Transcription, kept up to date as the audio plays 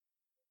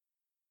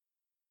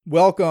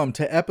Welcome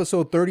to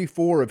episode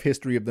 34 of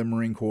History of the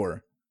Marine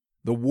Corps,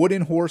 the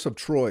Wooden Horse of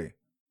Troy.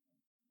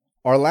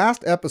 Our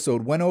last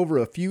episode went over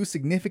a few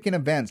significant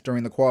events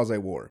during the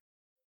Quasi-War.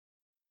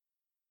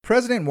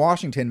 President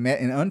Washington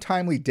met an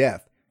untimely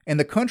death, and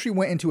the country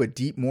went into a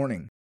deep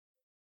mourning.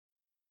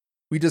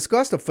 We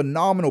discussed a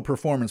phenomenal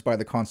performance by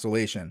the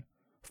Constellation,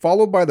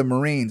 followed by the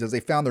Marines as they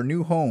found their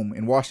new home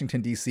in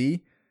Washington,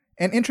 D.C.,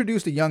 and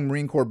introduced a young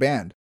Marine Corps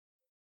band.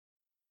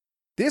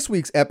 This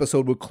week's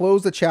episode will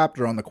close the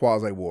chapter on the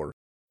Quasi-War.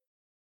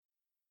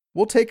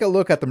 We'll take a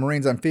look at the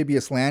Marines'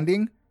 amphibious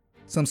landing,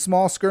 some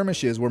small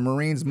skirmishes where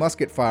Marines'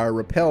 musket fire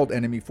repelled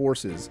enemy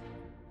forces,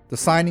 the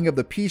signing of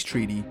the peace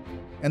treaty,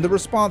 and the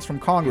response from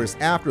Congress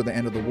after the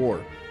end of the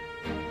war.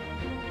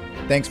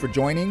 Thanks for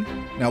joining.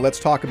 Now let's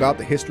talk about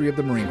the history of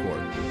the Marine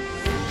Corps.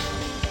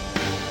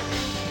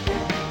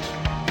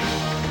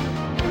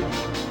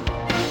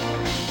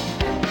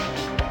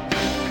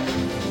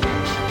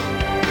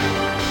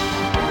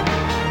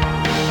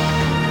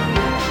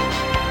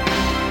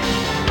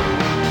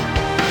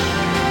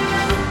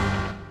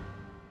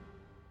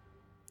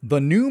 The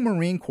new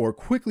Marine Corps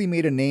quickly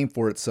made a name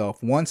for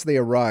itself once they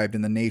arrived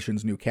in the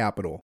nation's new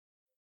capital.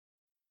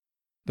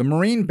 The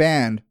Marine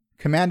Band,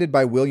 commanded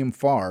by William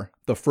Farr,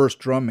 the first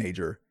drum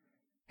major,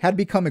 had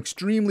become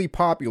extremely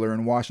popular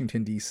in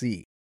Washington,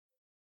 D.C.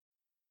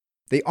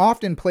 They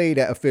often played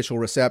at official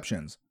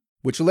receptions,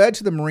 which led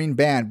to the Marine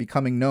Band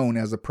becoming known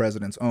as the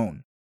President's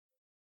own.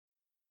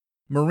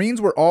 Marines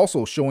were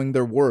also showing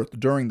their worth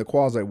during the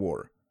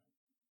Quasi-War.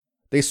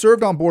 They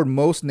served on board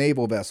most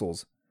naval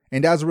vessels,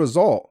 and as a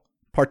result,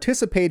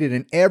 participated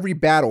in every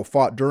battle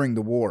fought during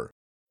the war.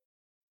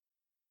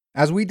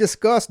 As we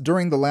discussed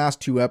during the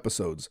last two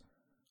episodes,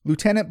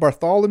 Lieutenant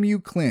Bartholomew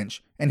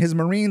Clinch and his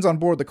Marines on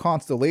board the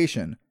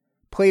Constellation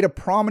played a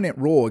prominent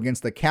role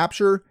against the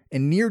capture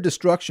and near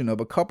destruction of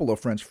a couple of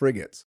French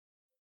frigates.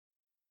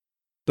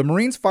 The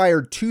Marines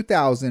fired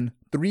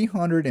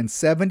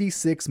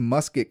 2,376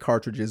 musket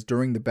cartridges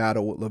during the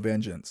battle at La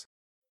Vengeance.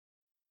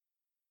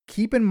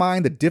 Keep in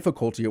mind the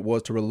difficulty it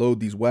was to reload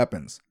these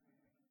weapons.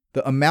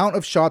 The amount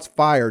of shots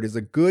fired is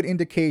a good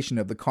indication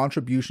of the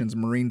contributions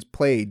Marines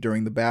played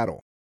during the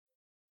battle.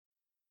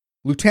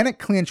 Lieutenant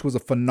Clinch was a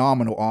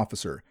phenomenal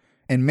officer,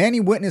 and many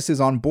witnesses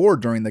on board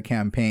during the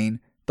campaign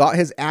thought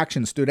his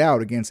actions stood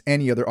out against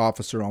any other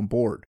officer on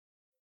board.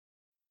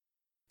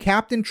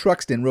 Captain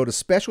Truxtun wrote a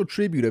special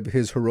tribute of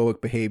his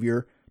heroic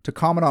behavior to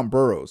Commandant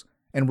Burroughs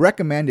and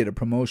recommended a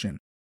promotion.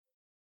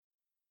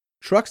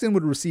 Truxtun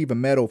would receive a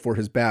medal for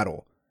his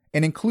battle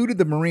and included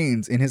the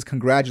Marines in his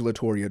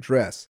congratulatory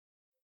address.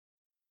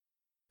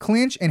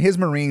 Clinch and his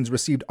Marines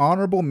received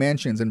honorable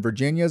mentions in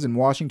Virginia's and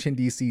Washington,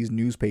 D.C.'s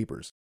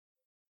newspapers.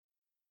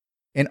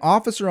 An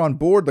officer on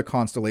board the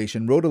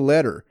Constellation wrote a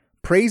letter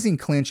praising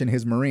Clinch and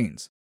his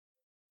Marines.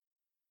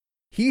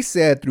 He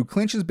said through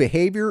Clinch's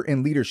behavior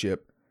and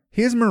leadership,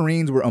 his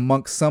Marines were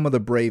amongst some of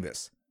the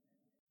bravest,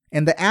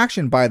 and the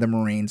action by the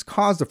Marines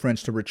caused the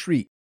French to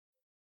retreat.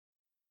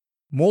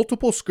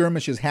 Multiple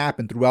skirmishes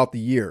happened throughout the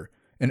year,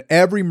 and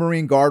every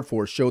Marine Guard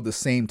force showed the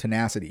same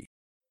tenacity.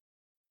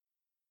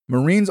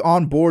 Marines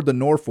on board the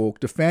Norfolk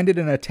defended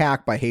an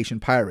attack by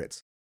Haitian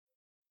pirates.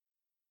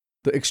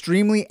 The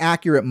extremely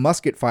accurate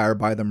musket fire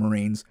by the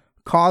Marines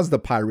caused the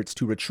pirates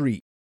to retreat.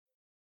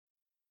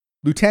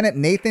 Lieutenant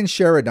Nathan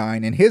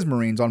Sheridan and his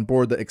Marines on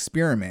board the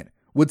Experiment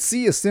would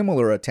see a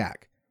similar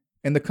attack,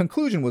 and the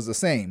conclusion was the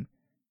same.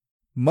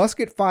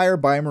 Musket fire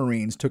by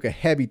Marines took a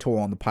heavy toll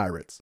on the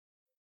pirates.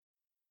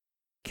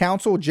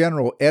 Consul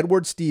General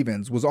Edward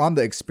Stevens was on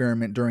the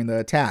Experiment during the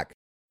attack.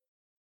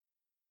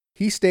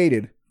 He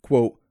stated,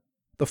 quote,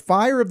 "The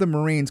fire of the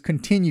Marines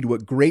continued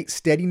with great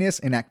steadiness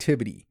and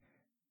activity.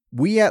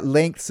 We at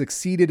length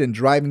succeeded in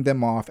driving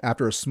them off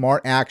after a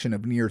smart action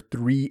of near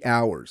 3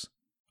 hours."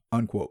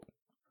 Unquote.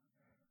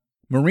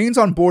 Marines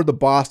on board the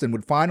Boston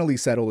would finally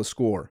settle the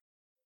score.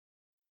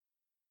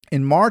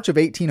 In March of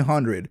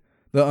 1800,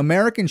 the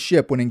American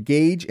ship would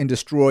engage and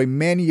destroy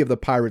many of the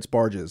pirates'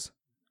 barges.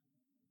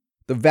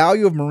 The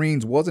value of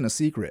Marines wasn't a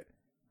secret.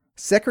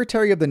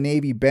 Secretary of the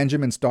Navy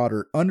Benjamin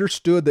Stoddert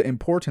understood the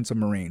importance of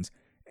Marines,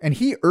 and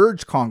he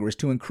urged Congress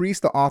to increase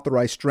the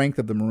authorized strength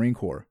of the Marine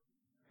Corps.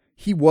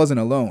 He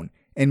wasn't alone,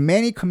 and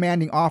many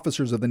commanding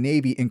officers of the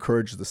Navy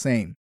encouraged the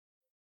same.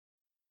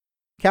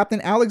 Captain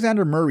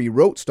Alexander Murray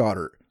wrote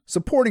Stoddert,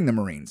 supporting the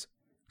Marines,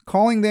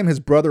 calling them his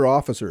brother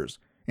officers,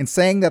 and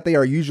saying that they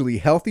are usually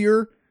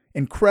healthier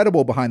and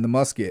credible behind the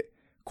musket,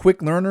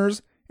 quick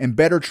learners, and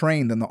better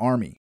trained than the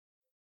Army.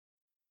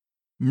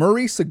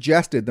 Murray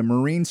suggested the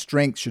Marine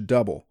strength should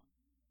double.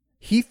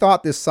 He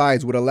thought this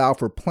size would allow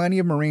for plenty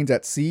of Marines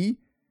at sea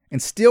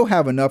and still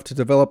have enough to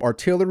develop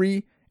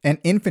artillery and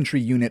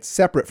infantry units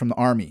separate from the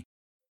Army.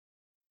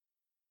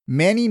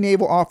 Many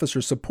naval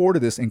officers supported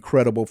this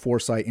incredible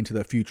foresight into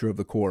the future of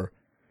the Corps.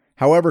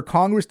 However,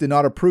 Congress did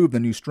not approve the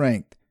new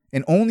strength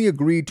and only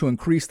agreed to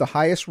increase the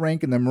highest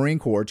rank in the Marine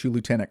Corps to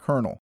Lieutenant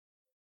Colonel.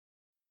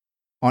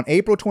 On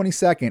April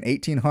 22,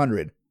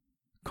 1800,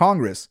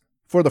 Congress,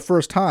 for the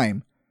first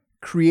time,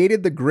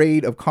 created the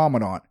grade of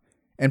Commandant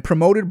and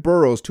promoted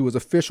Burroughs to his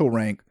official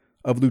rank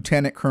of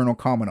Lieutenant Colonel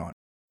Commandant.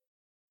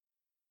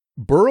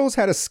 Burroughs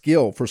had a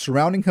skill for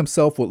surrounding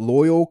himself with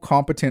loyal,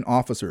 competent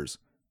officers.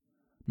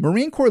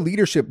 Marine Corps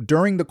leadership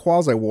during the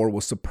Quasi-War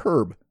was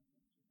superb,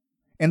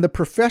 and the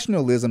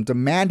professionalism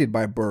demanded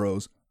by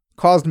Burroughs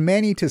caused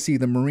many to see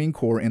the Marine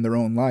Corps in their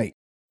own light.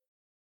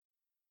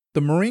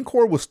 The Marine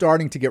Corps was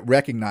starting to get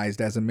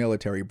recognized as a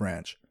military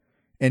branch,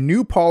 and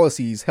new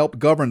policies helped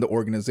govern the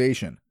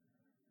organization.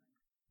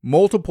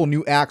 Multiple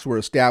new acts were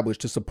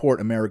established to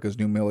support America's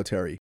new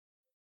military.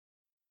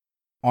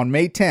 On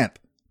May 10th,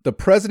 the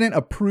President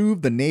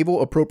approved the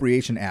Naval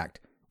Appropriation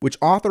Act, which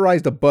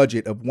authorized a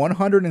budget of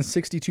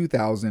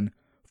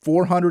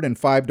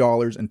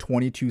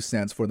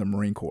 $162,405.22 for the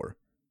Marine Corps.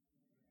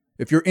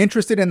 If you're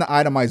interested in the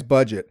itemized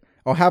budget,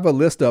 I'll have a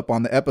list up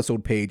on the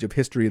episode page of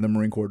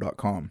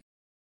historyofthemarinecorps.com.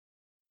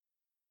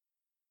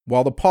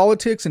 While the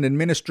politics and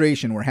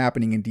administration were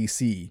happening in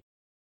D.C.,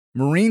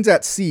 Marines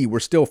at sea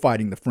were still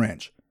fighting the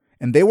French,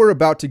 and they were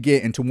about to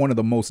get into one of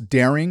the most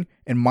daring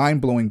and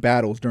mind-blowing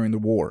battles during the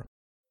war.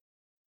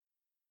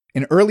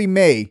 In early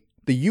May,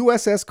 the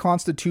USS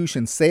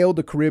Constitution sailed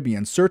the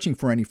Caribbean searching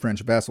for any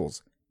French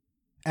vessels.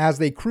 As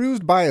they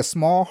cruised by a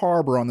small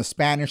harbor on the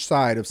Spanish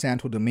side of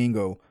Santo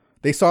Domingo,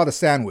 they saw the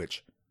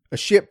Sandwich, a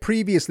ship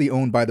previously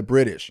owned by the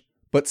British,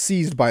 but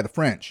seized by the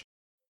French.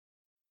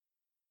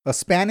 A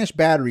Spanish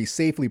battery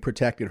safely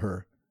protected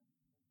her.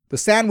 The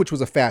Sandwich was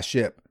a fast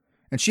ship,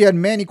 and she had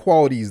many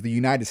qualities the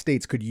United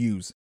States could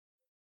use.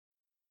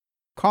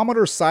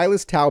 Commodore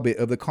Silas Talbot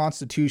of the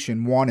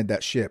Constitution wanted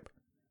that ship.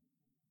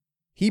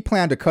 He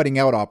planned a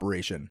cutting-out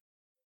operation.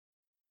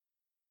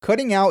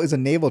 Cutting out is a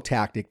naval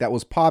tactic that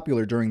was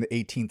popular during the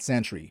 18th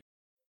century.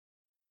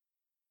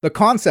 The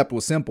concept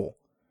was simple: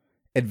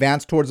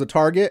 advance towards the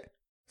target,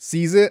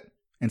 seize it,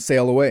 and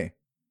sail away.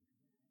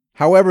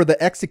 However,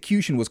 the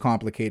execution was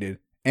complicated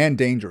and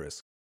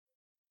dangerous.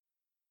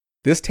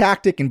 This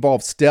tactic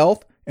involved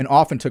stealth and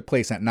often took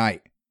place at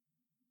night.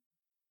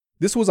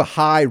 This was a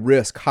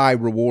high-risk,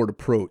 high-reward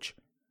approach.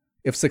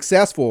 If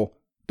successful,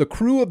 the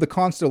crew of the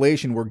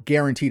Constellation were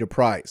guaranteed a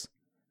prize.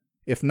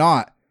 If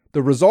not,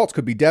 the results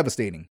could be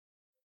devastating.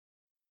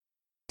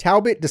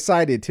 Talbot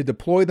decided to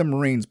deploy the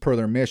Marines per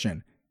their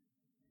mission.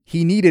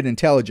 He needed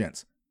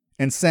intelligence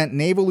and sent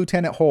Naval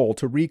Lieutenant Hull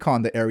to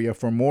recon the area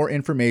for more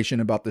information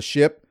about the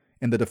ship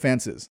and the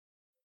defenses.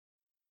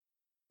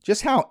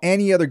 Just how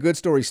any other good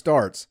story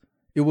starts,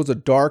 it was a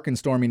dark and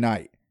stormy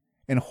night,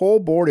 and Hull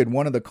boarded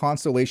one of the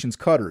Constellation's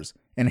cutters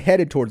and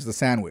headed towards the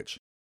Sandwich.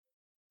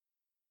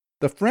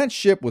 The French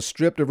ship was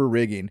stripped of her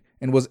rigging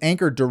and was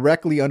anchored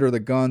directly under the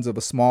guns of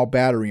a small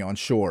battery on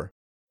shore.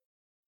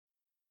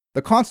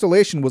 The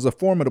Constellation was a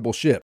formidable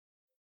ship.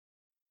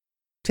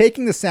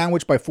 Taking the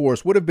Sandwich by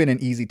force would have been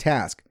an easy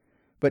task,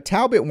 but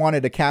Talbot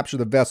wanted to capture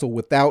the vessel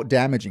without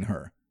damaging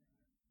her.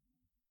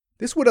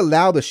 This would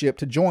allow the ship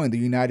to join the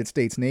United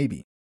States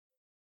Navy.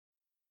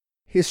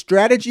 His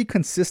strategy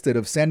consisted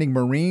of sending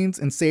Marines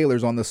and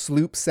sailors on the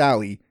sloop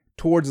Sally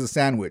towards the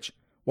Sandwich,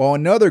 while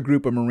another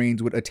group of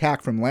Marines would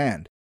attack from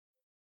land.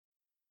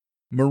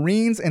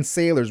 Marines and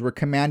sailors were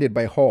commanded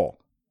by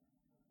Hull.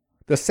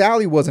 The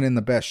Sally wasn't in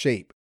the best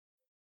shape.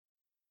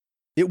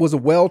 It was a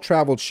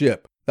well-traveled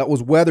ship that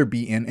was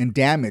weather-beaten and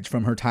damaged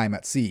from her time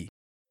at sea.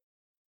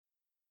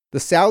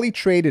 The Sally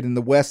traded in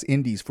the West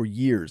Indies for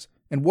years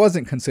and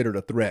wasn't considered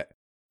a threat.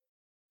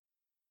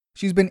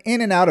 She's been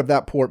in and out of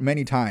that port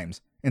many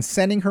times, and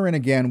sending her in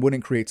again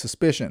wouldn't create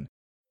suspicion.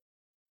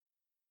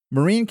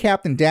 Marine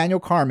Captain Daniel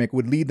Carmick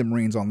would lead the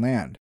Marines on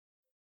land.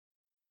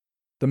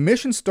 The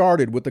mission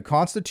started with the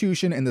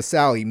Constitution and the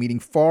Sally meeting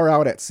far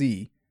out at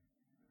sea.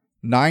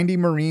 90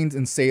 Marines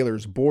and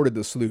sailors boarded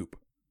the sloop.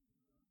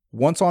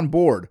 Once on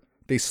board,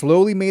 they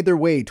slowly made their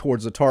way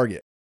towards the target.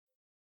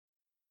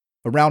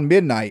 Around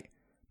midnight,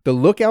 the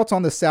lookouts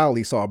on the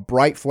Sally saw a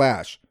bright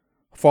flash,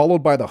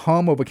 followed by the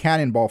hum of a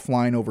cannonball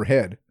flying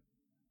overhead.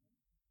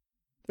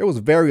 There was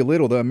very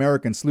little the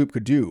American sloop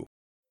could do.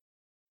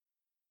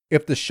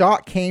 If the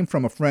shot came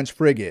from a French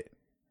frigate,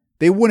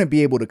 they wouldn't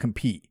be able to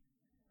compete.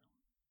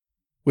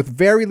 With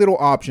very little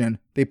option,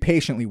 they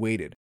patiently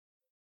waited.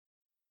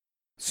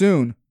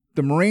 Soon,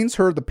 the Marines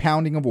heard the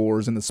pounding of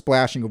oars and the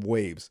splashing of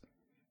waves.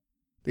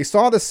 They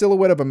saw the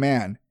silhouette of a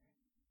man,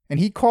 and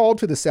he called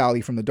to the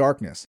Sally from the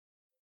darkness.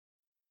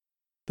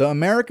 The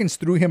Americans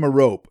threw him a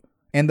rope,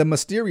 and the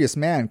mysterious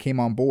man came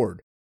on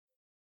board.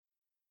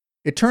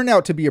 It turned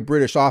out to be a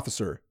British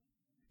officer.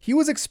 He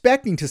was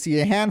expecting to see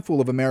a handful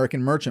of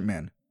American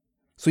merchantmen,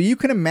 so you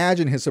can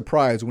imagine his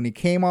surprise when he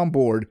came on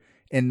board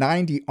and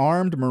 90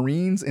 armed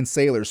Marines and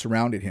sailors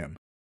surrounded him.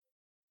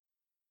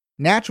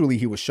 Naturally,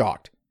 he was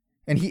shocked,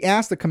 and he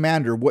asked the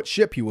commander what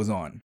ship he was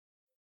on.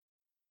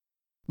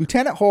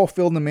 Lieutenant Hull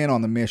filled him in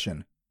on the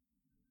mission.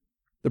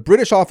 The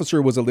British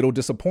officer was a little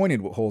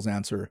disappointed with Hull's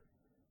answer.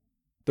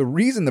 The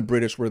reason the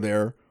British were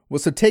there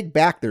was to take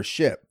back their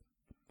ship.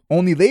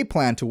 Only they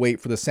planned to wait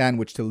for the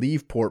Sandwich to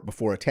leave port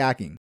before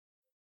attacking.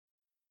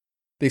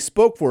 They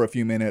spoke for a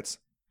few minutes,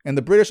 and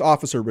the British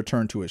officer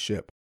returned to his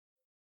ship.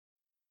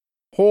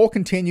 Hull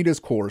continued his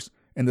course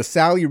and the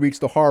Sally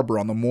reached the harbor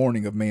on the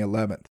morning of May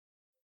 11th.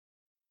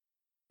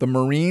 The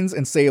Marines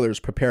and sailors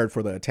prepared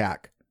for the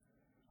attack.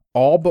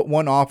 All but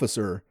one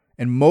officer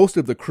and most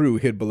of the crew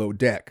hid below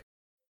deck.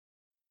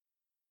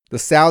 The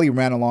Sally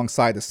ran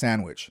alongside the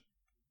Sandwich.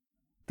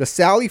 The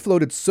Sally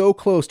floated so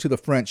close to the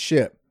French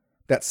ship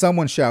that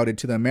someone shouted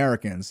to the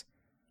Americans,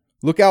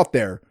 "Look out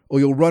there, or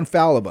you'll run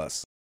foul of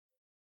us."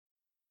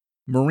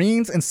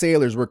 Marines and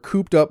sailors were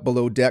cooped up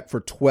below deck for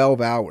 12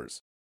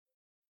 hours.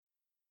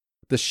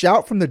 The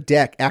shout from the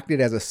deck acted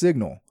as a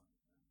signal.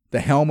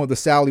 The helm of the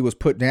Sally was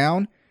put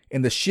down,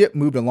 and the ship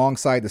moved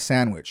alongside the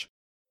Sandwich.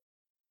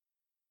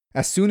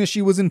 As soon as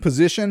she was in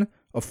position,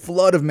 a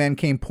flood of men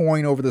came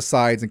pouring over the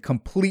sides and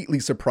completely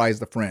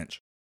surprised the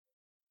French.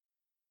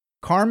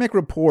 Carmick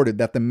reported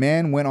that the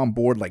men went on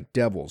board like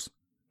devils.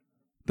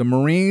 The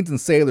Marines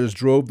and sailors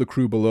drove the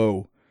crew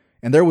below,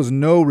 and there was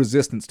no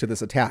resistance to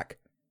this attack.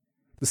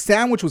 The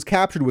Sandwich was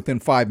captured within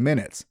 5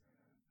 minutes.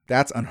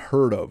 That's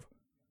unheard of.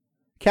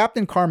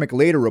 Captain Carmick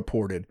later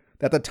reported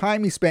that the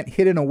time he spent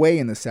hidden away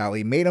in the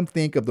Sally made him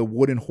think of the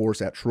wooden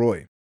horse at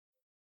Troy.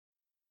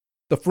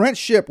 The French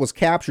ship was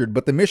captured,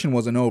 but the mission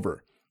wasn't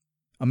over.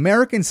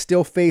 Americans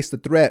still faced the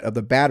threat of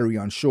the battery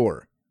on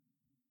shore.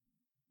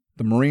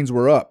 The Marines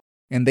were up,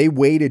 and they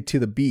waded to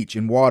the beach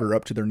in water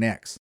up to their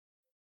necks.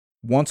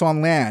 Once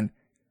on land,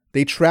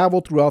 they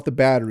traveled throughout the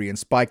battery and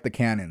spiked the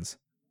cannons.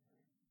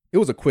 It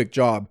was a quick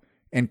job,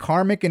 and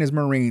Carmick and his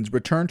Marines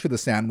returned to the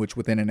Sandwich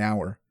within an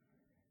hour.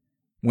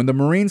 When the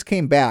Marines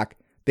came back,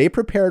 they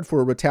prepared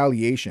for a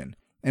retaliation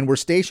and were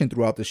stationed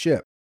throughout the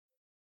ship.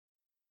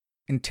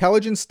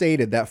 Intelligence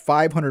stated that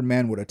 500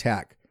 men would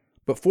attack,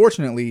 but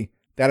fortunately,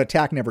 that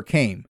attack never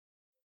came.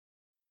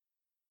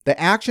 The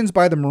actions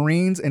by the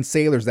Marines and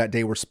sailors that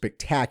day were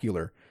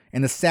spectacular,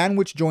 and the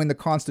Sandwich joined the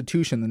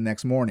Constitution the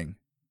next morning.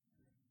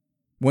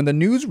 When the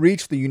news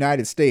reached the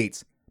United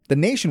States, the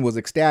nation was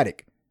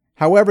ecstatic.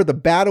 However, the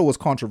battle was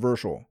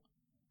controversial.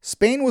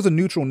 Spain was a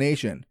neutral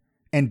nation,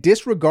 and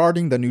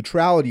disregarding the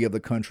neutrality of the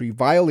country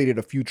violated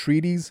a few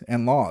treaties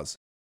and laws.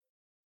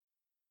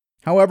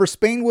 However,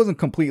 Spain wasn't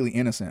completely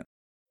innocent.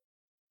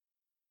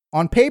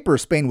 On paper,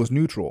 Spain was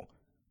neutral,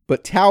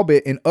 but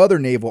Talbot and other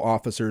naval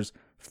officers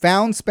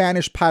found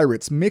Spanish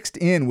pirates mixed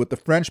in with the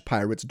French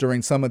pirates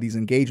during some of these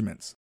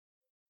engagements.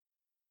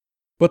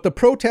 But the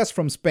protests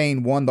from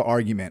Spain won the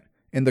argument,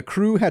 and the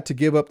crew had to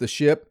give up the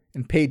ship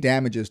and pay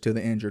damages to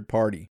the injured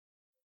party.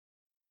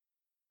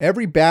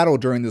 Every battle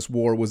during this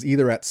war was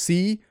either at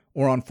sea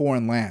or on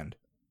foreign land.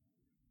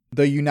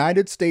 The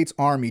United States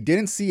Army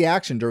didn't see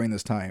action during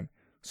this time,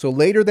 so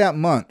later that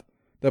month,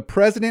 the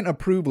president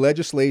approved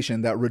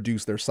legislation that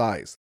reduced their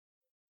size.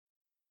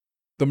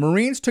 The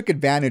Marines took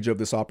advantage of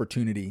this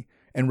opportunity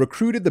and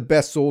recruited the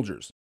best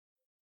soldiers.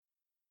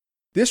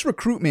 This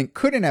recruitment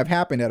couldn't have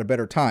happened at a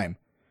better time.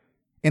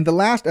 In the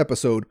last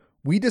episode,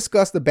 we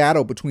discussed the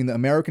battle between the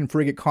American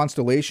frigate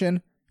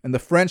Constellation and the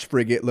French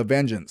frigate La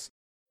Vengeance.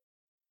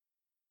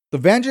 The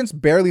Vengeance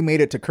barely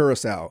made it to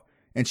Curacao,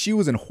 and she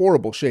was in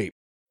horrible shape.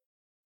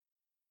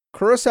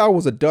 Curacao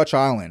was a Dutch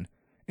island,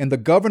 and the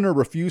governor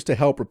refused to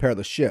help repair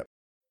the ship.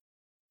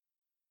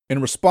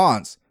 In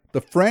response,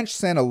 the French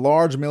sent a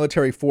large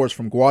military force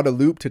from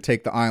Guadeloupe to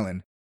take the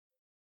island.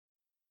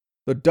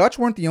 The Dutch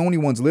weren't the only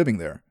ones living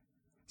there.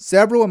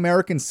 Several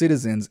American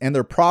citizens and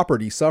their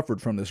property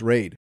suffered from this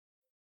raid.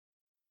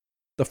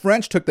 The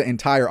French took the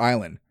entire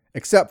island,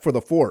 except for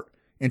the fort,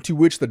 into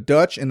which the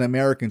Dutch and the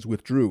Americans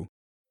withdrew.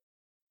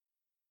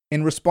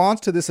 In response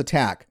to this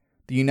attack,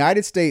 the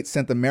United States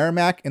sent the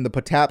Merrimack and the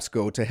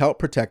Patapsco to help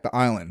protect the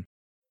island.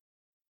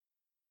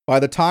 By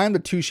the time the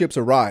two ships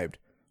arrived,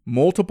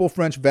 multiple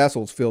French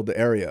vessels filled the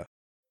area.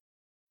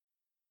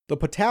 The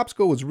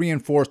Patapsco was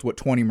reinforced with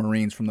 20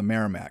 Marines from the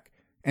Merrimack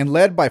and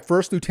led by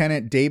First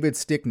Lieutenant David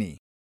Stickney.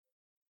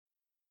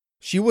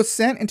 She was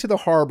sent into the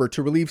harbor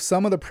to relieve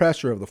some of the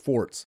pressure of the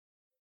forts.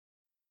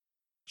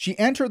 She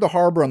entered the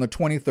harbor on the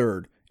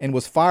 23rd and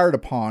was fired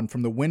upon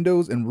from the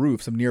windows and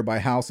roofs of nearby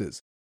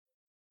houses.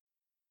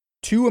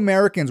 2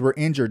 Americans were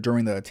injured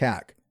during the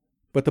attack,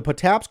 but the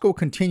Patapsco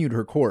continued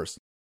her course.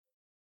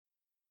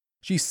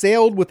 She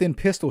sailed within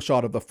pistol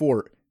shot of the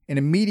fort and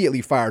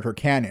immediately fired her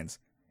cannons,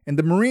 and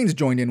the Marines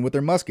joined in with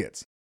their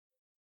muskets.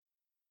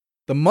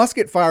 The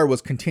musket fire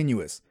was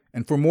continuous,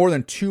 and for more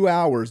than 2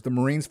 hours the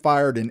Marines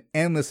fired an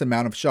endless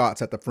amount of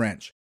shots at the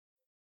French.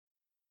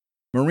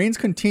 Marines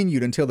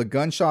continued until the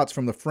gunshots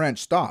from the French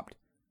stopped.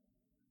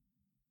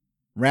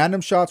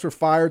 Random shots were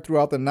fired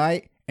throughout the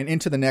night and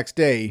into the next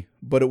day,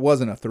 but it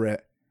wasn't a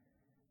threat.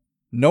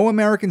 No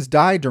Americans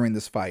died during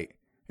this fight,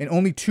 and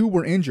only 2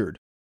 were injured.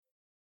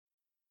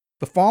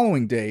 The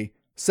following day,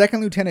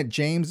 2nd Lieutenant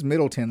James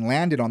Middleton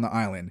landed on the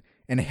island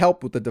and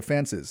helped with the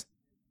defenses.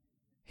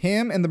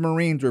 Him and the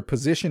Marines were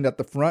positioned at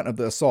the front of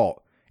the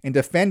assault and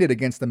defended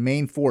against the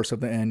main force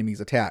of the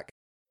enemy's attack.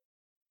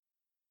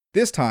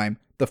 This time,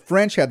 the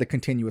French had the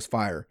continuous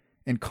fire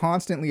and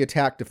constantly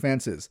attacked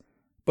defenses,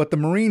 but the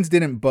Marines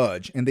didn't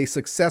budge and they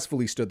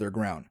successfully stood their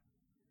ground.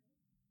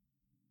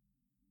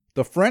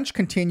 The French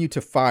continued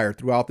to fire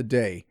throughout the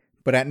day,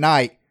 but at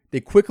night,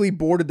 they quickly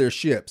boarded their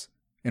ships,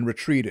 and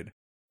retreated.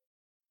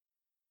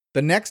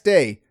 The next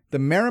day, the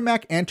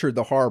Merrimac entered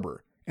the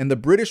harbor, and the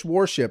British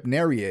warship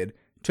Nereid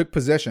took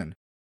possession.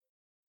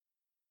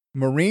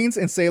 Marines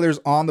and sailors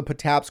on the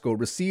Patapsco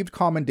received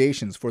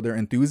commendations for their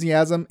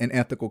enthusiasm and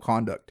ethical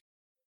conduct.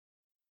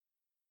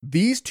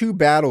 These two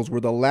battles were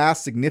the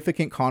last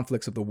significant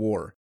conflicts of the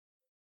war.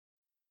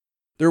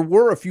 There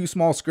were a few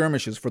small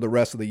skirmishes for the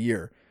rest of the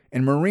year,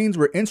 and Marines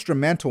were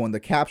instrumental in the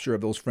capture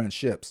of those French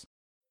ships.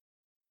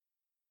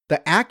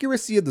 The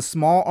accuracy of the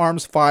small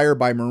arms fire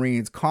by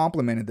Marines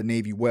complemented the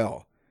Navy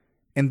well,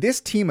 and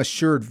this team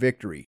assured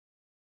victory.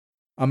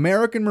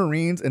 American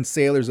Marines and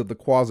sailors of the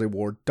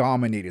Quasi-War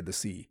dominated the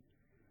sea.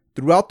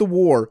 Throughout the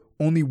war,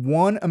 only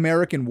one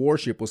American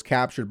warship was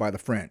captured by the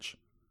French.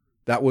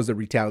 That was the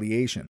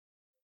Retaliation.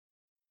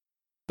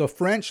 The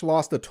French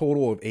lost a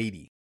total of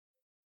 80.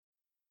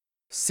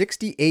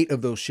 68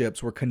 of those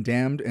ships were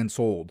condemned and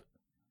sold.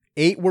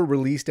 8 were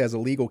released as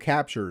illegal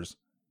captures.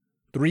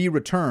 3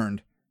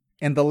 returned,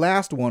 and the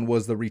last one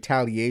was the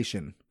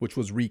Retaliation, which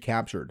was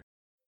recaptured.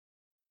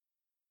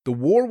 The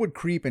war would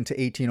creep into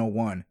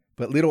 1801,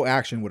 but little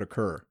action would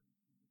occur.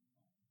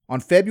 On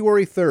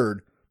February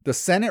 3rd, the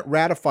Senate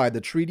ratified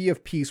the Treaty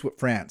of Peace with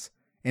France,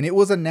 and it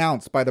was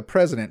announced by the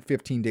president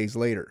 15 days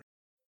later.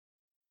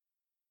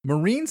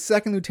 Marine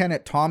Second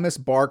Lieutenant Thomas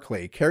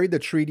Barclay carried the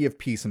Treaty of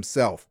Peace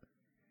himself.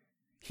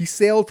 He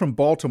sailed from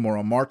Baltimore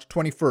on March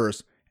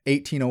 21st,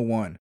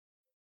 1801.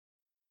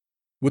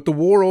 With the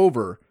war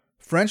over,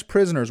 French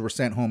prisoners were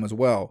sent home as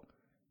well,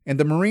 and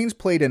the Marines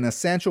played an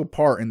essential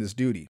part in this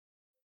duty.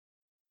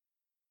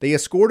 They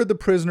escorted the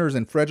prisoners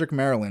in Frederick,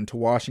 Maryland to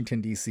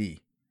Washington,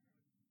 D.C.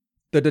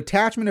 The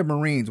detachment of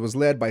Marines was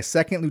led by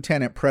 2nd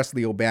Lieutenant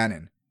Presley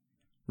O'Bannon.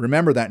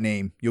 Remember that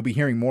name, you'll be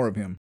hearing more of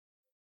him.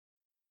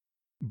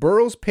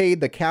 Burroughs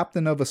paid the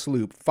captain of a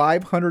sloop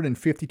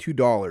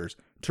 $552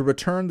 to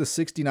return the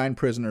 69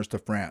 prisoners to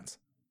France.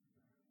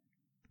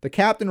 The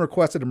captain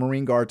requested a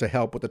Marine Guard to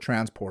help with the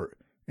transport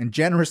and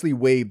generously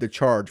waived the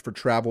charge for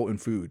travel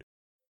and food.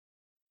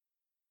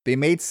 They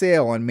made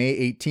sail on May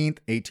 18,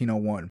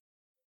 1801.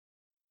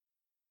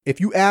 If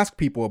you ask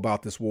people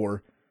about this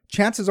war,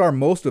 chances are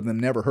most of them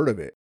never heard of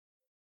it.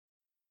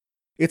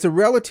 It's a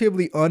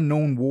relatively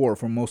unknown war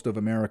for most of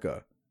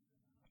America.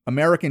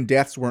 American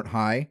deaths weren't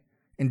high,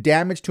 and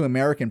damage to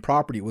American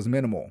property was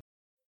minimal,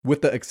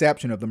 with the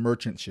exception of the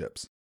merchant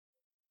ships.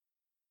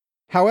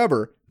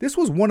 However, this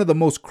was one of the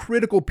most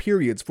critical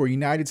periods for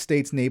United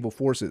States naval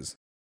forces.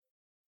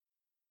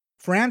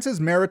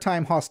 France's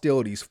maritime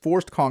hostilities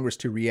forced Congress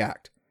to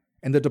react,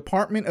 and the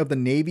Department of the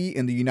Navy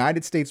and the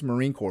United States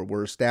Marine Corps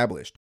were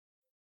established.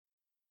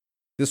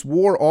 This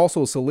war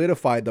also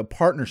solidified the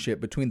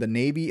partnership between the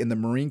Navy and the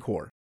Marine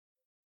Corps.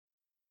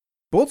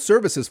 Both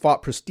services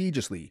fought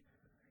prestigiously,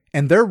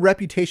 and their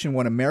reputation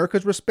won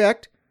America's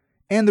respect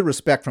and the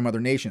respect from other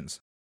nations.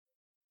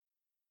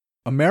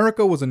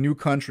 America was a new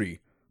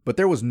country, but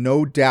there was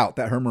no doubt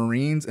that her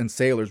Marines and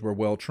sailors were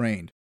well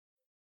trained.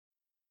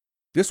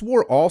 This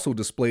war also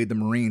displayed the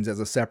Marines as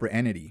a separate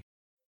entity.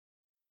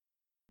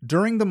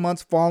 During the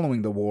months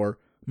following the war,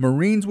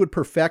 Marines would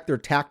perfect their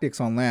tactics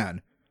on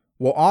land,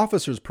 while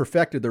officers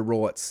perfected their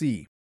role at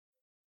sea.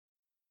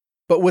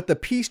 But with the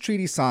peace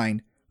treaty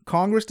signed,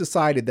 Congress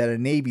decided that a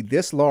Navy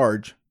this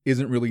large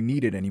isn't really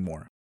needed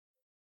anymore.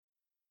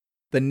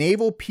 The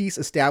Naval Peace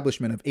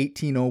Establishment of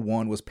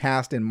 1801 was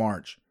passed in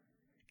March.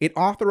 It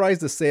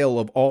authorized the sale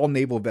of all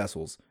naval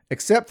vessels,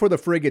 except for the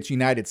frigates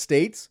United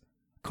States,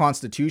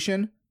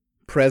 Constitution,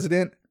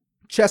 President,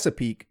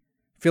 Chesapeake,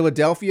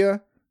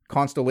 Philadelphia,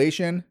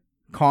 Constellation,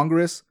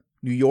 Congress,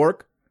 New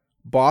York,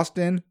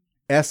 Boston,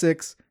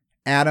 Essex,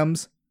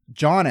 Adams,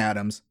 John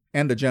Adams,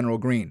 and the General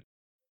Greene.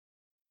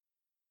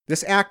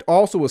 This act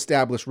also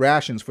established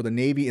rations for the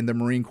Navy and the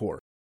Marine Corps.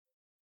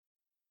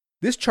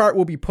 This chart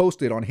will be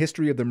posted on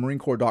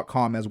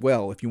historyofthemarinecorps.com as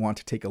well if you want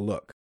to take a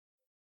look.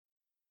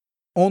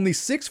 Only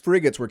 6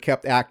 frigates were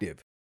kept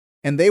active,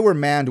 and they were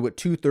manned with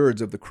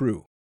 2/3 of the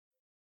crew.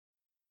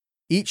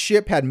 Each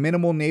ship had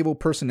minimal naval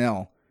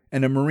personnel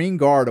and a Marine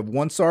Guard of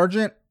 1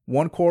 sergeant,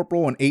 1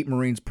 corporal, and 8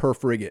 Marines per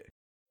frigate.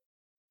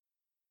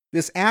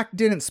 This act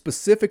didn't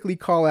specifically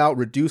call out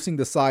reducing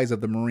the size of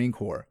the Marine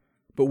Corps,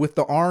 but with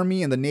the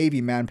Army and the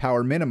Navy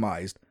manpower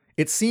minimized,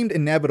 it seemed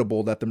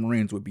inevitable that the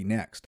Marines would be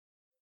next.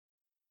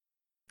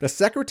 The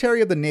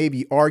Secretary of the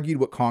Navy argued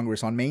with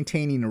Congress on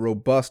maintaining a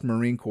robust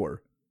Marine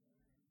Corps.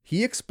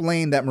 He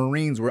explained that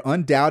Marines were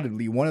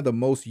undoubtedly one of the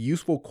most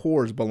useful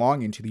corps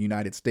belonging to the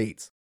United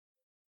States.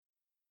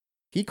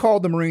 He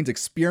called the Marines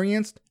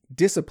experienced,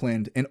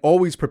 disciplined, and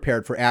always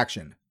prepared for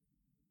action.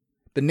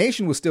 The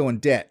nation was still in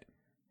debt,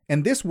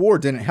 and this war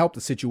didn't help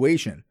the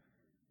situation.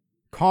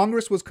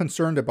 Congress was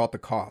concerned about the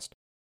cost,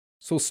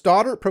 so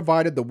Stoddert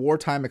provided the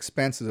wartime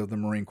expenses of the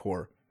Marine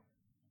Corps,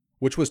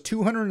 which was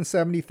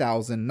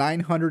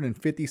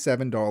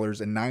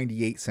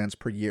 $270,957.98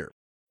 per year.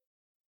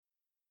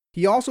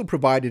 He also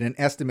provided an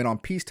estimate on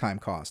peacetime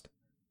cost.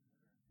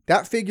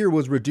 That figure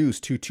was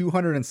reduced to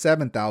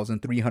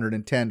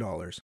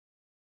 $207,310.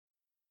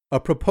 A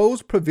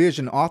proposed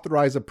provision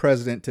authorized the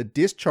president to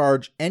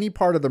discharge any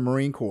part of the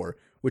Marine Corps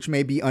which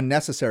may be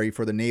unnecessary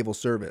for the naval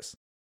service.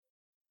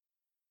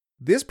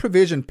 This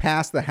provision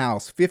passed the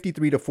House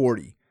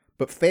 53-40,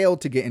 but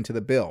failed to get into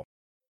the bill.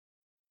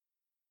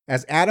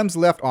 As Adams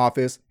left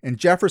office and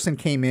Jefferson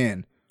came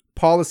in,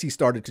 policy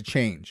started to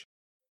change.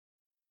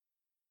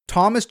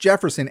 Thomas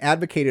Jefferson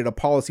advocated a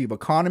policy of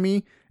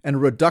economy and a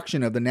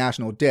reduction of the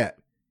national debt.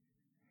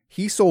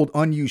 He sold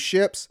unused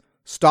ships,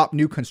 stopped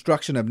new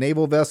construction of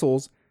naval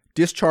vessels,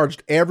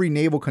 discharged every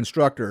naval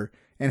constructor,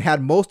 and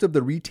had most of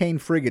the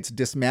retained frigates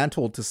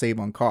dismantled to save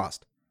on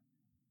cost.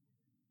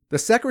 The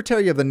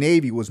Secretary of the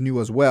Navy was new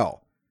as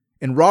well,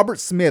 and Robert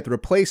Smith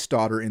replaced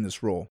Stoddard in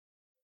this role.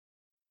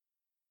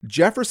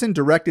 Jefferson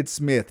directed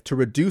Smith to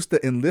reduce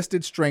the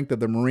enlisted strength of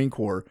the Marine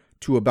Corps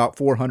to about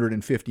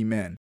 450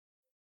 men.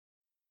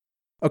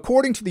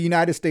 According to the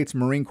United States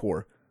Marine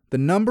Corps, the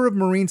number of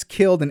Marines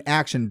killed in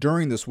action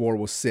during this war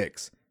was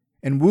 6,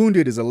 and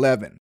wounded is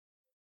 11.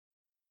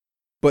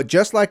 But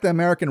just like the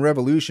American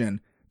Revolution,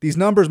 these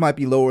numbers might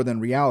be lower than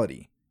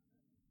reality.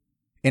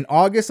 In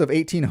August of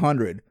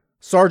 1800,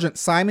 Sergeant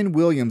Simon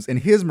Williams and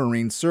his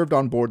Marines served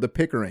on board the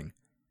Pickering.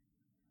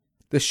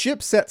 The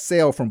ship set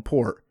sail from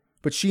port,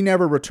 but she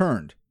never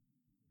returned.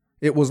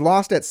 It was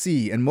lost at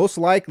sea and most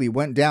likely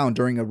went down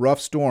during a rough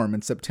storm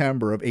in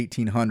September of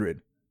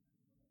 1800.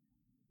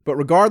 But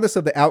regardless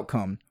of the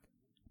outcome,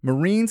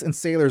 Marines and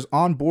sailors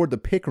on board the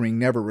Pickering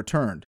never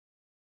returned,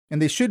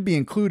 and they should be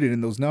included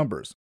in those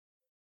numbers.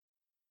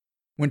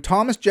 When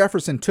Thomas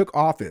Jefferson took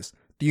office,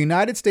 the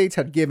United States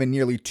had given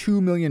nearly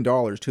 $2 million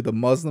to the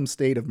Muslim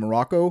state of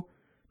Morocco,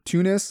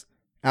 Tunis,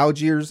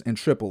 Algiers, and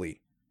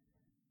Tripoli.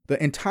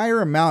 The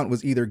entire amount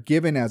was either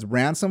given as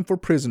ransom for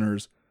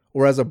prisoners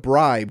or as a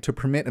bribe to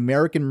permit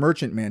American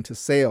merchantmen to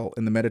sail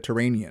in the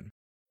Mediterranean.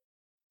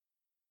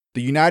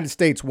 The United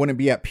States wouldn't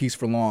be at peace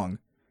for long,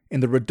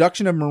 and the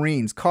reduction of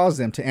Marines caused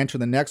them to enter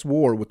the next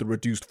war with a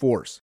reduced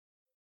force.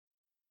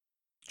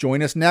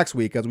 Join us next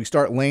week as we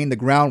start laying the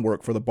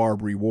groundwork for the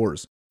Barbary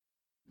Wars.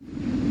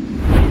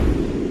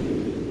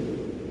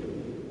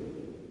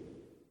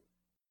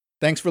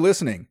 Thanks for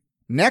listening.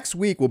 Next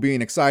week will be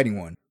an exciting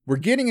one. We're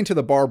getting into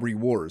the Barbary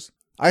Wars.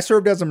 I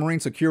served as a Marine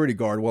security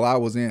guard while I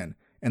was in,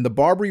 and the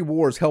Barbary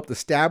Wars helped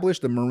establish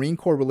the Marine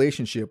Corps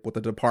relationship with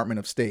the Department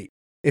of State.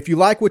 If you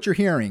like what you're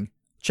hearing,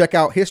 check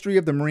out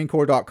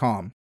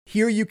historyofthemarinecorps.com.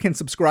 Here you can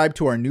subscribe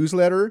to our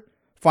newsletter,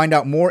 find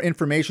out more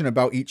information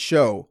about each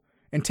show,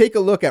 and take a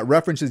look at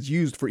references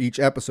used for each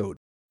episode.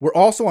 We're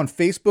also on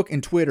Facebook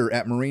and Twitter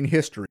at Marine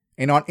History,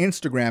 and on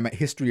Instagram at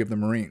History of the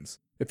Marines.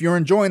 If you're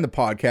enjoying the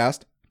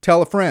podcast,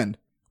 tell a friend.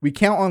 We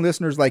count on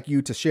listeners like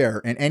you to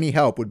share, and any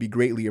help would be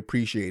greatly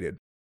appreciated.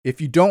 If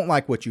you don't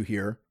like what you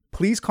hear,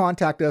 please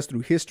contact us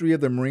through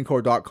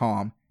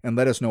historyofthemarinecorps.com and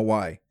let us know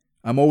why.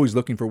 I'm always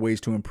looking for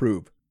ways to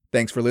improve.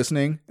 Thanks for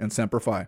listening, and Semper Fi.